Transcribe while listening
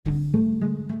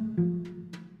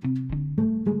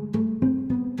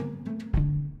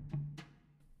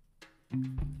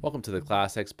Welcome to the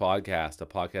Class X Podcast, a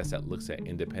podcast that looks at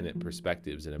independent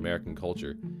perspectives in American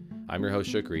culture. I'm your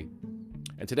host, Shukri,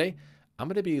 and today I'm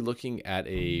going to be looking at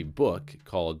a book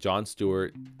called Jon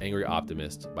Stewart, Angry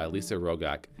Optimist by Lisa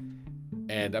Rogach,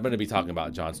 and I'm going to be talking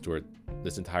about Jon Stewart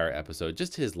this entire episode,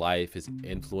 just his life, his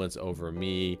influence over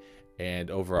me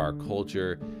and over our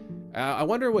culture. I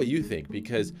wonder what you think,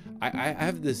 because I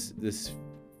have this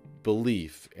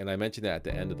belief, and I mentioned that at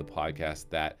the end of the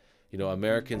podcast, that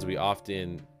Americans, we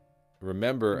often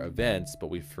remember events, but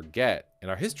we forget,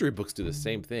 and our history books do the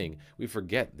same thing. We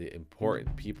forget the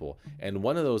important people. And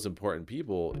one of those important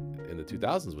people in the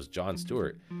 2000s was Jon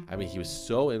Stewart. I mean, he was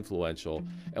so influential.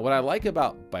 And what I like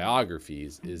about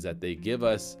biographies is that they give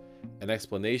us an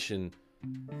explanation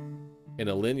in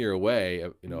a linear way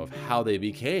of how they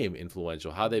became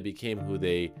influential, how they became who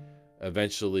they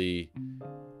eventually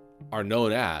are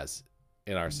known as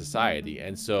in our society.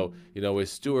 And so, with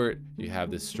Stewart, you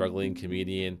have this struggling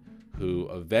comedian who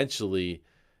eventually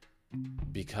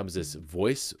becomes this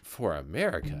voice for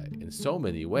America in so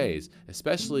many ways,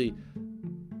 especially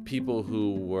people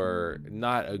who were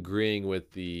not agreeing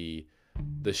with the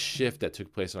shift that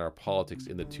took place in our politics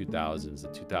in the 2000s, the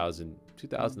 2000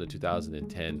 to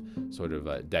 2010 sort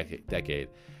of decade.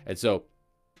 And so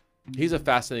he's a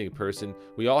fascinating person.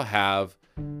 We all have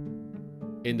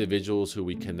individuals who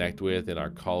we connect with in our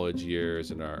college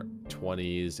years, in our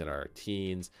 20s, and our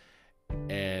teens.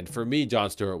 And for me, Jon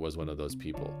Stewart was one of those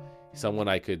people. Someone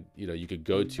I could, you could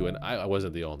go to, and I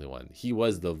wasn't the only one. He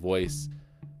was the voice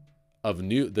of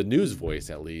the news voice,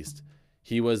 at least.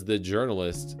 He was the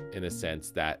journalist, in a sense,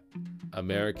 that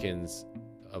Americans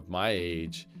of my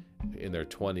age, in their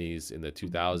 20s, in the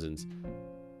 2000s,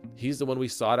 he's the one we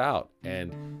sought out.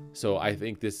 And so I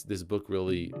think this book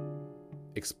really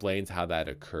explains how that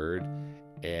occurred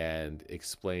and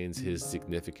explains his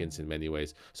significance in many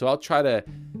ways. So I'll try to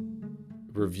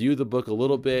review the book a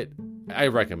little bit. I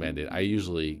recommend it. I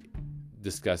usually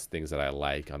discuss things that I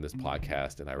like on this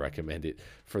podcast, and I recommend it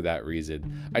for that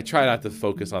reason. I try not to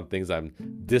focus on things I'm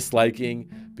disliking,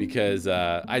 because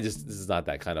this is not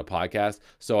that kind of podcast.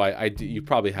 So you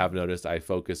probably have noticed I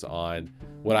focus on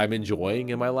what I'm enjoying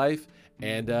in my life.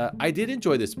 And I did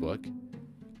enjoy this book.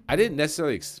 I didn't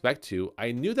necessarily expect to.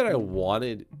 I knew that I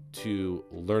wanted to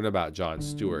learn about Jon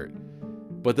Stewart,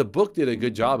 but the book did a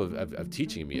good job of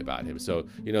teaching me about him. So,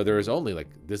 there was only like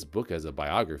this book as a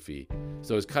biography.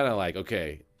 So it's kind of like,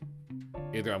 okay,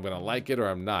 either I'm going to like it or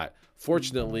I'm not.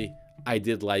 Fortunately, I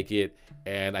did like it,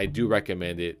 and I do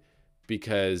recommend it,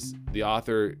 because the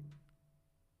author,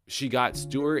 she got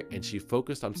Stewart and she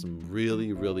focused on some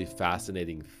really, really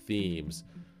fascinating themes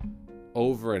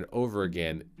over and over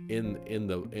again in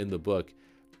the book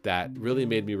that really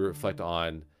made me reflect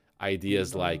on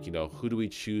ideas like, who do we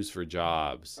choose for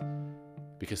jobs?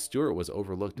 Because Stewart was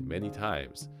overlooked many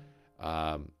times.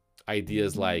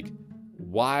 Ideas like,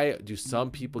 why do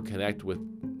some people connect with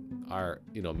our,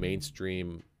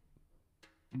 mainstream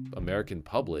American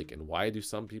public, and why do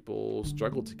some people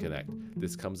struggle to connect?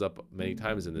 This comes up many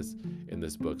times in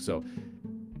this book. So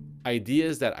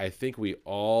ideas that I think we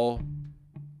all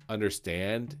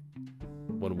understand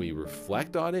when we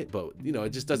reflect on it, but it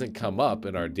just doesn't come up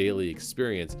in our daily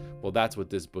experience. Well, that's what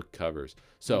this book covers.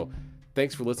 So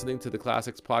thanks for listening to the Class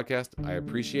X Podcast. I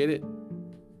appreciate it.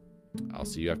 I'll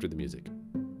see you after the music.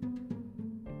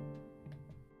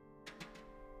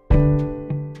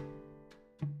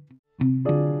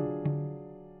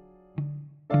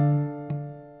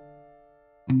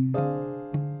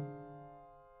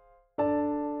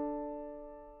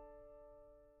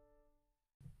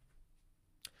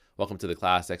 Welcome to the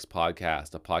Class X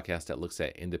Podcast, a podcast that looks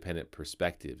at independent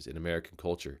perspectives in American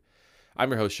culture.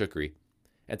 I'm your host, Shukri,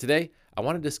 and today I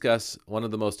want to discuss one of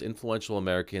the most influential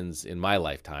Americans in my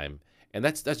lifetime, and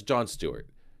that's Jon Stewart.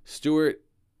 Stewart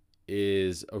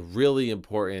is a really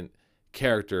important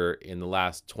character in the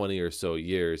last 20 or so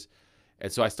years,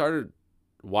 and so I started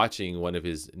watching one of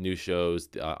his new shows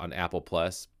on Apple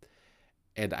Plus,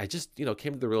 and I just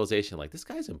came to the realization, like, this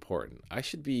guy's important. I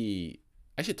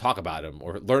should talk about him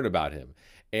or learn about him.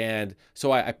 And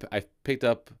so I picked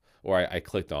up, or I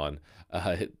clicked on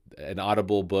an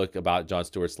Audible book about Jon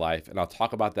Stewart's life, and I'll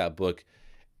talk about that book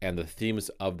and the themes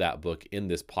of that book in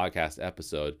this podcast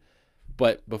episode.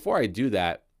 But before I do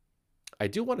that, I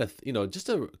do want to, just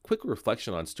a quick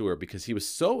reflection on Stewart, because he was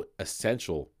so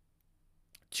essential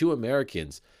to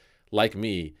Americans like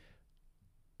me.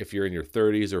 If you're in your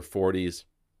 30s or 40s,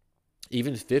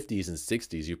 even 50s and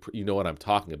 60s, you know what I'm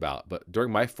talking about. But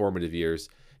during my formative years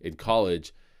in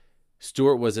college,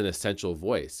 Stewart was an essential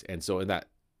voice. And so in that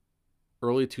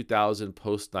early 2000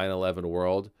 post 9/11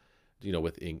 world,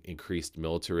 with increased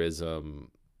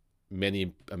militarism,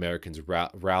 many Americans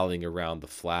rallying around the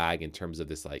flag in terms of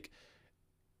this, like,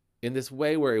 in this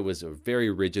way where it was a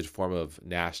very rigid form of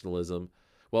nationalism.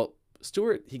 Well,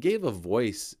 Stewart, he gave a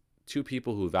voice to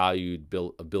people who valued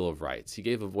a Bill of Rights. He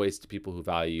gave a voice to people who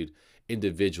valued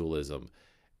individualism,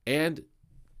 and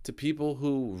to people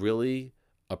who really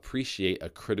appreciate a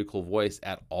critical voice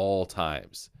at all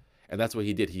times. And that's what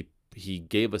he did. He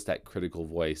gave us that critical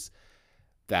voice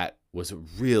that was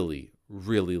really,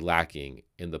 really lacking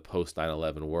in the post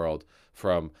 9/11 world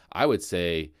from, I would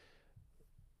say,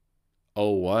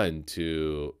 '01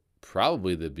 to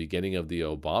probably the beginning of the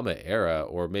Obama era,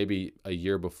 or maybe a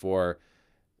year before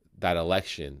that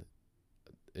election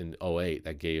in '08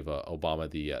 that gave Obama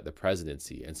the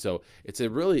presidency. And so it's a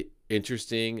really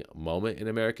interesting moment in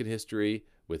American history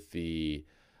with the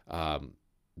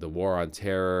War on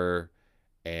Terror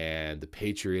and the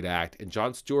Patriot Act. And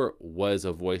Jon Stewart was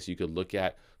a voice you could look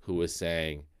at who was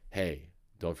saying, hey,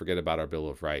 don't forget about our Bill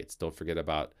of Rights. Don't forget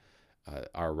about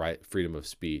our freedom of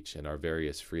speech and our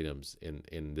various freedoms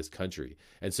in this country.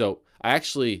 And so I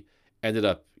actually ended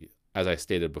up, as I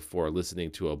stated before,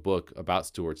 listening to a book about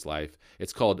Stewart's life.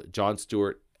 It's called Jon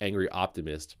Stewart, Angry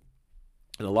Optimist.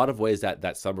 In a lot of ways,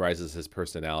 that summarizes his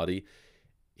personality.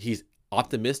 He's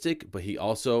optimistic, but he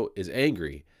also is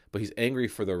angry, but he's angry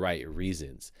for the right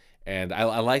reasons. And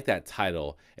I like that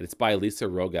title, and it's by Lisa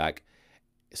Rogach.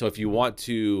 So if you want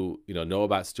to know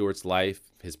about Stewart's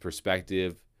life, his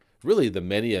perspective, really the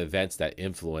many events that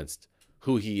influenced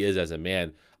who he is as a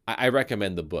man, I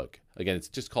recommend the book. Again, it's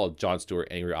just called Jon Stewart,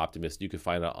 Angry Optimist. You can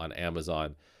find it on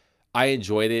Amazon. I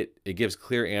enjoyed it. It gives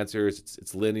clear answers.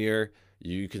 It's linear.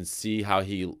 You can see how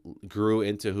he grew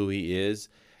into who he is.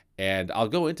 And I'll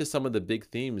go into some of the big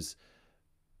themes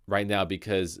right now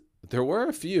because there were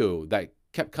a few that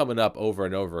kept coming up over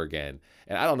and over again.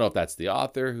 And I don't know if that's the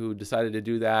author who decided to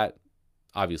do that.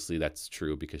 Obviously, that's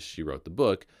true because she wrote the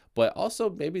book. But also,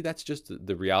 maybe that's just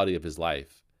the reality of his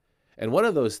life. And one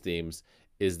of those themes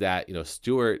is that,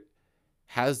 Stewart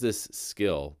has this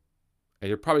skill, and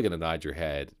you're probably going to nod your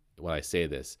head when I say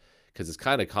this because it's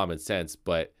kind of common sense.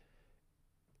 But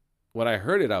when I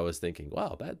heard it, I was thinking,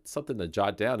 wow, that's something to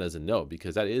jot down as a note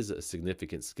because that is a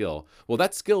significant skill. Well,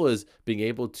 that skill is being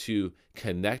able to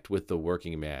connect with the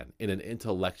working man in an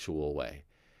intellectual way.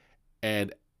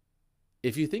 And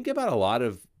if you think about a lot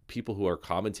of people who are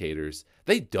commentators,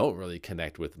 they don't really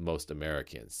connect with most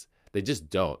Americans. They just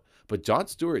don't. But Jon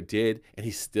Stewart did, and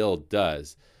he still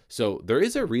does. So there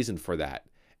is a reason for that.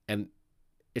 And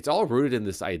it's all rooted in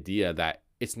this idea that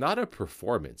it's not a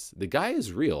performance. The guy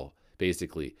is real,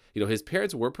 basically. His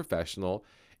parents were professional,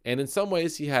 and in some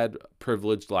ways he had a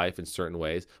privileged life in certain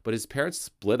ways, but his parents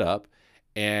split up.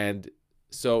 And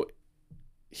so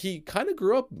he kind of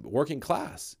grew up working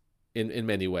class in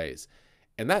many ways.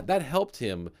 And that helped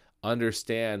him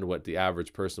understand what the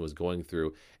average person was going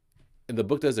through. And the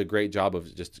book does a great job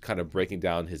of just kind of breaking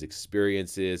down his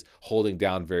experiences, holding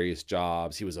down various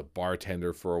jobs. He was a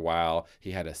bartender for a while.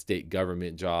 He had a state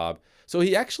government job. So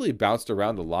he actually bounced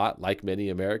around a lot, like many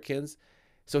Americans.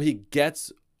 So he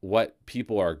gets what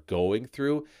people are going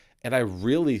through. And I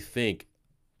really think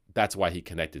that's why he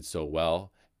connected so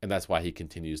well. And that's why he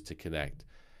continues to connect.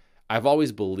 I've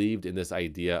always believed in this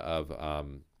idea of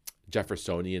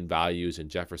Jeffersonian values and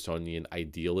Jeffersonian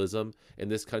idealism in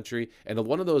this country. And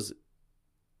one of those,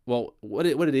 well, what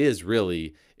it is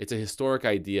really, it's a historic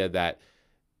idea that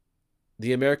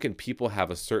the American people have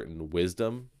a certain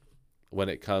wisdom when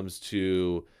it comes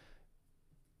to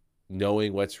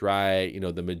knowing what's right.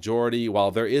 The majority,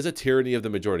 while there is a tyranny of the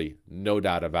majority, no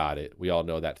doubt about it. We all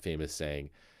know that famous saying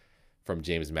from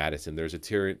James Madison, there's a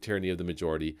tyranny of the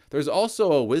majority. There's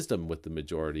also a wisdom with the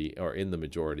majority, or in the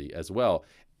majority as well.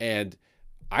 And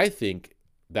I think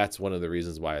that's one of the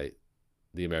reasons why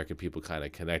the American people kind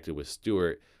of connected with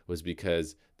Stewart, was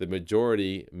because the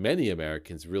majority, many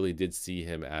Americans, really did see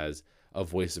him as a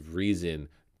voice of reason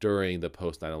during the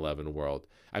post 9/11 world.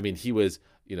 I mean, he was,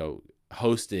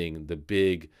 hosting the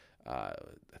big, I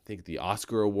think the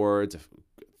Oscar Awards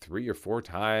 3 or 4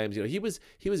 times. He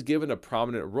was given a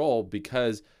prominent role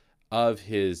because of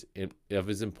his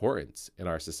importance in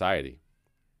our society.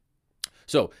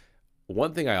 So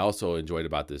one thing I also enjoyed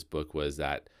about this book was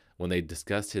that when they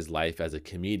discussed his life as a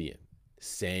comedian,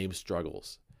 same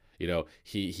struggles.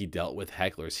 He dealt with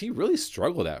hecklers. He really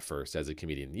struggled at first as a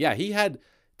comedian. Yeah, he had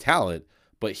talent,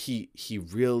 but he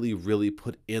really, really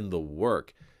put in the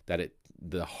work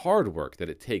the hard work that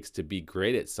it takes to be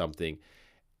great at something.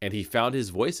 And he found his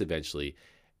voice eventually.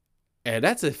 And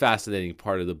that's a fascinating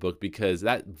part of the book because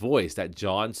that voice, that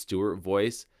Jon Stewart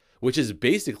voice, which is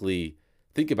basically,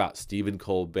 think about Stephen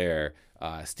Colbert,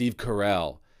 Steve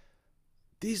Carell,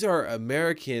 these are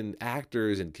American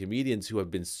actors and comedians who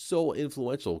have been so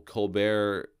influential.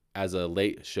 Colbert as a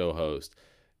late show host,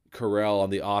 Carell on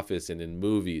The Office and in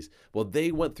movies. Well,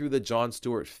 they went through the Jon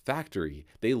Stewart factory.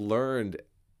 They learned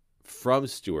from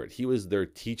Stewart. He was their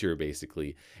teacher,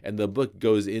 basically. And the book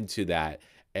goes into that.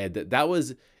 And that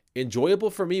was enjoyable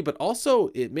for me, but also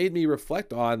it made me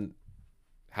reflect on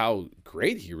how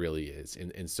great he really is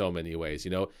in so many ways.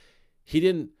 You know, he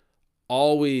didn't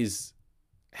always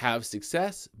have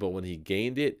success, but when he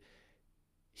gained it,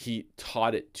 he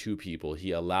taught it to people.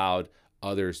 He allowed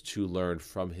others to learn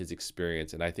from his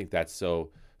experience. And I think that's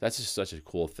just such a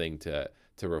cool thing to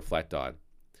reflect on.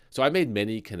 So I made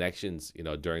many connections, you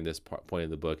know, during this point of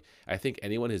the book. I think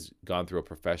anyone who's gone through a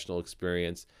professional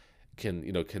experience can,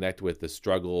 you know, connect with the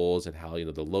struggles and how, you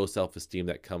know, the low self-esteem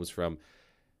that comes from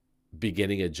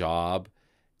beginning a job,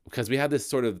 because we have this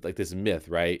sort of like this myth,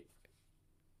 right,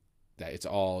 that it's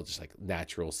all just like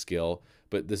natural skill.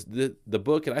 But the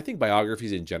book, and I think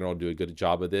biographies in general do a good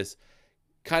job of this,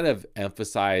 kind of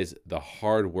emphasize the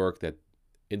hard work that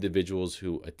individuals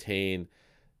who attain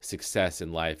success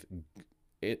in life,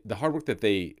 the hard work that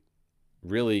they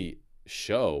really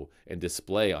show and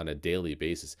display on a daily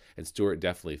basis. And Stewart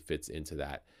definitely fits into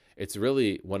that. It's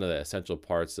really one of the essential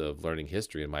parts of learning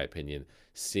history, in my opinion,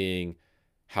 seeing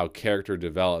how character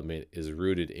development is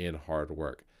rooted in hard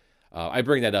work. I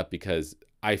bring that up because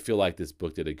I feel like this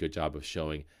book did a good job of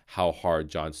showing how hard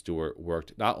Jon Stewart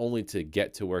worked, not only to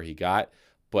get to where he got,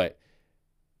 but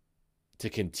to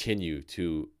continue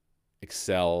to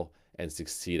excel and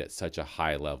succeed at such a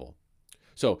high level.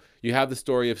 So you have the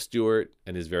story of Stewart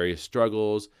and his various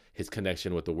struggles, his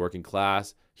connection with the working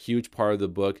class, huge part of the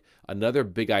book. Another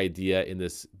big idea in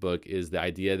this book is the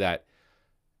idea that,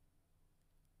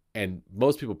 and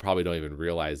most people probably don't even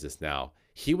realize this now,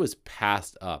 he was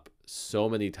passed up so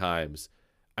many times,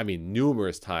 I mean,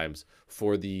 numerous times,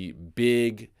 for the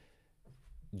big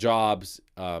jobs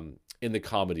in the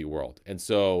comedy world. And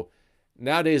so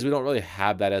nowadays we don't really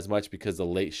have that as much because the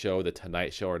Late Show, the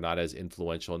Tonight Show are not as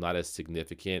influential, not as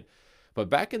significant. But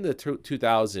back in the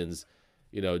 2000s,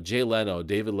 you know, Jay Leno,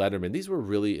 David Letterman, these were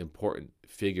really important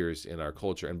figures in our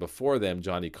culture. And before them,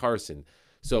 Johnny Carson.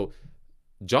 So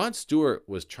Jon Stewart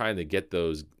was trying to get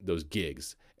those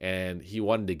gigs, and he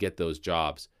wanted to get those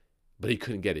jobs, but he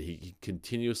couldn't get it. He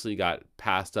continuously got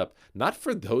passed up, not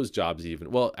for those jobs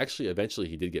even. Well, actually, eventually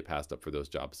he did get passed up for those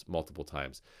jobs multiple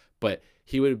times, but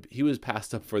he was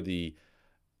passed up for the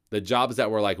jobs that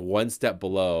were like one step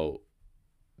below,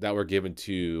 that were given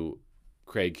to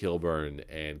Craig Kilburn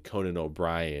and Conan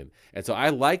O'Brien. And so I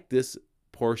like this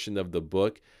portion of the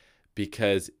book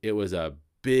because it was a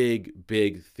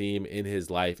big theme in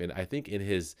his life, and I think in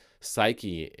his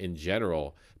psyche in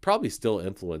general, probably still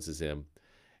influences him.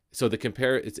 So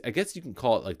I guess you can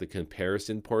call it like the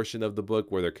comparison portion of the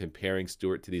book, where they're comparing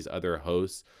Stewart to these other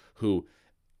hosts who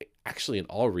actually in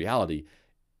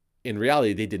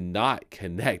reality, they did not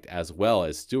connect as well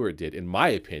as Stewart did, in my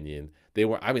opinion.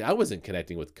 I wasn't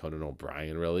connecting with Conan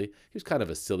O'Brien, really. He was kind of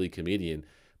a silly comedian,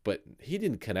 but he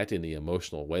didn't connect in the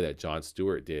emotional way that Jon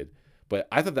Stewart did. But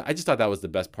I just thought that was the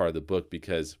best part of the book,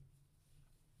 because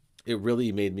it really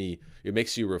it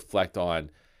makes you reflect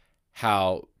on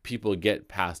how people get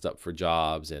passed up for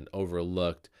jobs and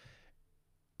overlooked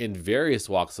in various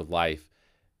walks of life.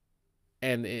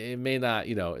 And it may not,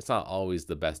 you know, it's not always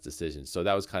the best decision. So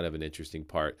that was kind of an interesting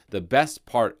part. The best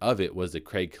part of it was the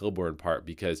Craig Kilburn part,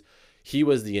 because he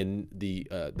was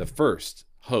the first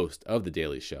host of The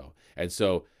Daily Show. And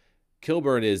so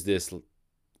Kilburn is this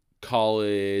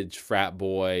college frat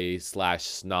boy /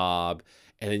 snob.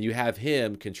 And then you have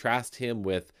contrast him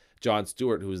with Jon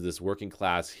Stewart, who's this working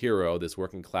class hero, this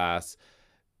working class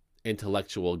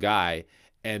intellectual guy.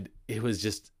 And I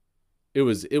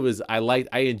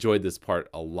enjoyed this part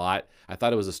a lot. I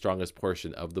thought it was the strongest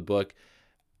portion of the book.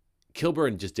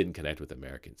 Kilburn just didn't connect with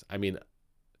Americans. I mean,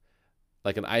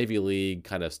 like an Ivy League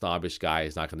kind of snobbish guy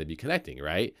is not going to be connecting,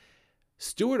 right?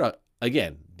 Stewart,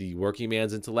 again, the working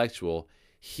man's intellectual,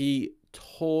 he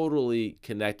totally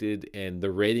connected, and the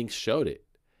ratings showed it.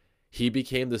 He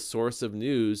became the source of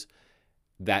news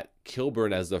that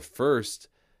Kilburn, as the first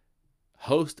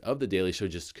host of The Daily Show,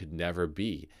 just could never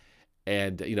be.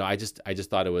 And, you know, I just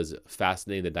thought it was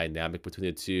fascinating, the dynamic between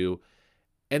the two.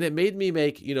 And it made me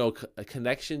make, you know,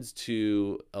 connections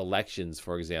to elections,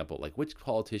 for example, like which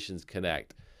politicians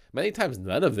connect. Many times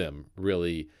none of them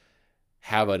really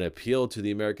have an appeal to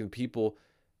the American people,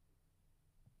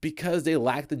 because they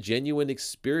lack the genuine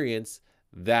experience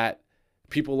that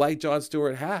people like Jon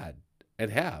Stewart had and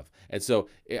have. And so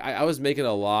I was making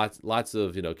lots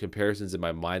of, you know, comparisons in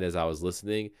my mind as I was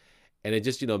listening. And it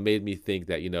just, made me think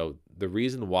that, the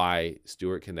reason why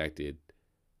Stewart connected,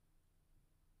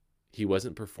 he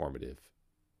wasn't performative.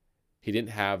 He didn't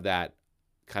have that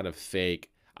kind of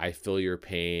fake, I feel your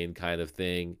pain kind of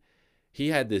thing. He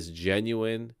had this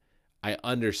genuine, I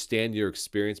understand your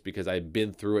experience because I've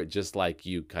been through it just like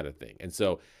you kind of thing. And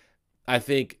so I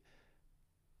think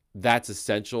that's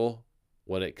essential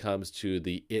when it comes to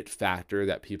the it factor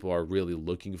that people are really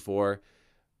looking for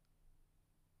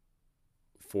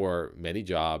many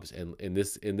jobs, and in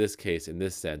this case, in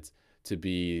this sense, to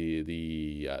be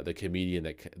the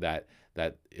comedian that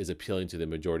is appealing to the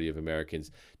majority of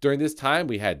Americans. During this time,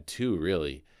 we had two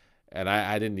really, and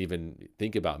I didn't even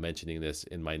think about mentioning this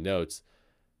in my notes,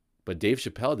 but Dave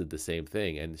Chappelle did the same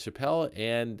thing, and Chappelle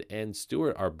and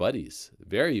Stewart are buddies,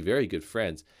 very, very good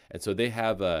friends, and so they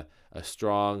have a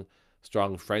strong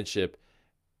friendship,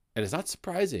 and it's not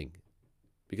surprising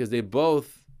because they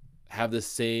both have the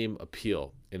same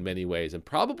appeal in many ways and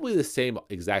probably the same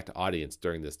exact audience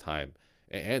during this time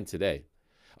and today.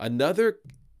 Another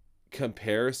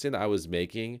comparison I was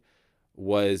making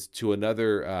was to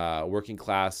another working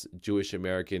class Jewish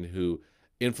American who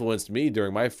influenced me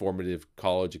during my formative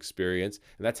college experience,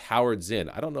 and that's Howard Zinn.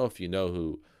 I don't know if you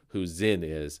know who Zinn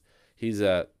is. He's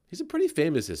a pretty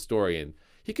famous historian.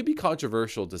 He could be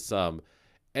controversial to some,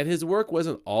 and his work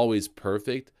wasn't always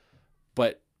perfect,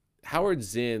 but Howard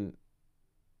Zinn,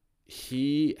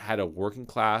 he had a working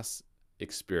class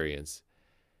experience.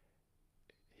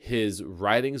 His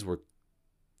writings were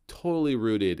totally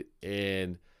rooted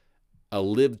in a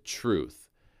lived truth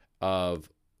of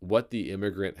what the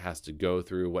immigrant has to go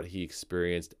through, what he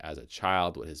experienced as a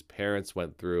child, what his parents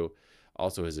went through,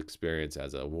 also his experience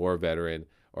as a war veteran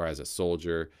or as a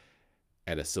soldier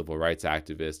and a civil rights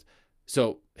activist.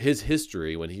 So his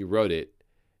history, when he wrote it,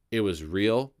 it was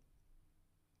real,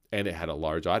 and it had a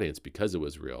large audience because it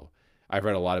was real. I've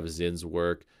read a lot of Zinn's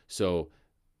work, so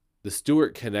the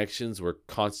Stewart connections were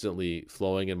constantly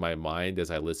flowing in my mind as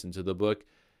I listened to the book.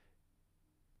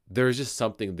 There's just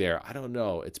something there. I don't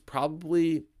know. It's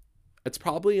probably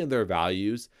in their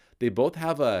values. They both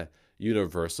have a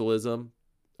universalism,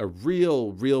 a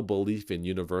real belief in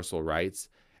universal rights,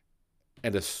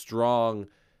 and a strong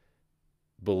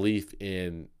belief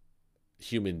in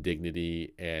human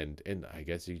dignity and I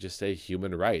guess you could just say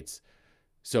human rights.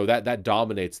 So that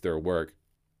dominates their work.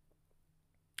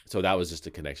 So that was just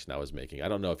a connection I was making. I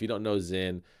don't know if you don't know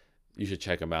Zinn, you should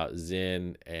check them out.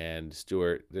 Zinn and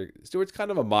Stewart. Stewart's kind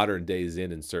of a modern day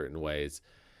Zinn in certain ways.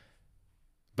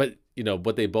 But,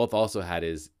 what they both also had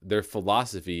is their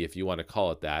philosophy, if you want to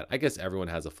call it that. I guess everyone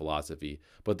has a philosophy,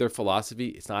 but their philosophy,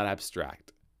 it's not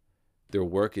abstract. Their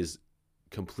work is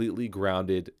completely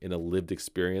grounded in a lived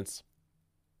experience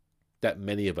that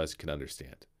many of us can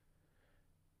understand,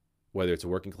 whether it's a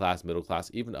working class, middle class,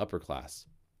 even upper class.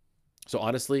 So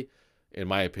honestly, in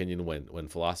my opinion, when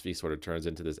philosophy sort of turns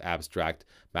into this abstract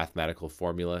mathematical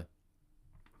formula,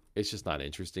 it's just not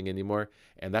interesting anymore.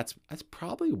 And that's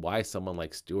probably why someone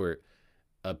like Stewart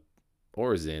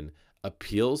or Zinn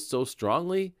appeals so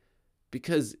strongly,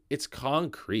 because it's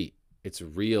concrete, it's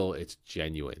real, it's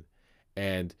genuine.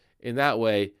 And in that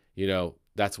way,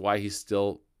 that's why he's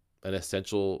still an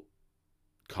essential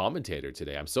commentator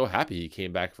today. I'm so happy he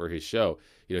came back for his show.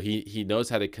 He knows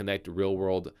how to connect real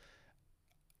world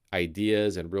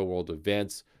ideas and real world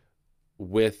events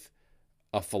with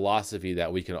a philosophy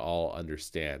that we can all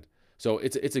understand. So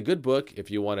it's a good book if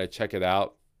you want to check it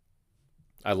out.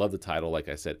 I love the title, like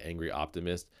I said, Angry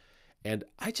Optimist. And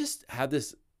I just have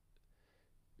this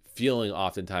feeling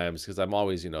oftentimes, because I'm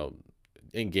always,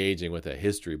 engaging with a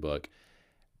history book.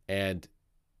 And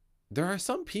there are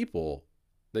some people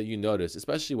that you notice,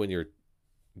 especially when you're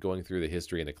going through the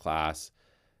history in a class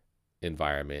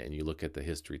environment and you look at the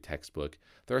history textbook,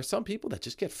 there are some people that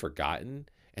just get forgotten,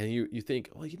 and you think,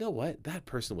 well, you know what? That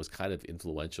person was kind of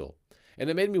influential. And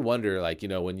it made me wonder, like,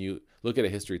 when you look at a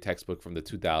history textbook from the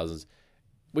 2000s,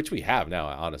 which we have now,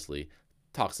 honestly,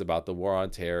 talks about the war on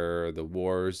terror, the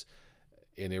wars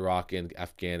in Iraq and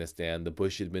Afghanistan, the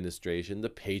Bush administration, the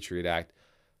Patriot Act,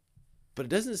 but it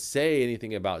doesn't say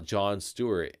anything about Jon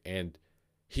Stewart. And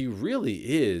he really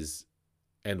is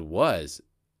and was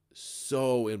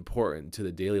so important to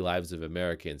the daily lives of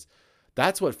Americans.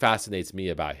 That's what fascinates me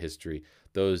about history,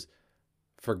 those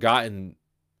forgotten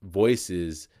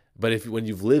voices. But when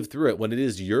you've lived through it, when it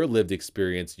is your lived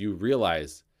experience, you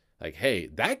realize, like, hey,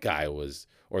 that guy was,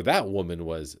 or that woman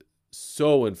was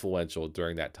so influential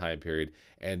during that time period,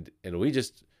 and we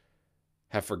just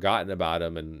have forgotten about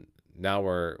him, and now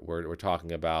we're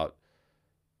talking about,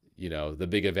 the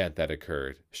big event that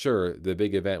occurred. Sure, the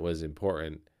big event was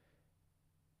important,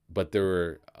 but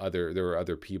there were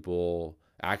other people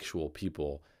actual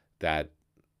people that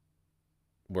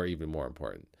were even more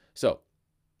important. So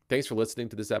thanks for listening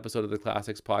to this episode of the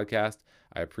Classics Podcast.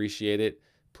 I appreciate it.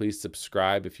 Please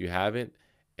subscribe if you haven't.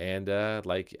 And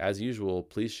like as usual,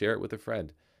 please share it with a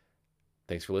friend.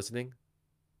 Thanks for listening.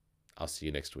 I'll see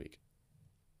you next week.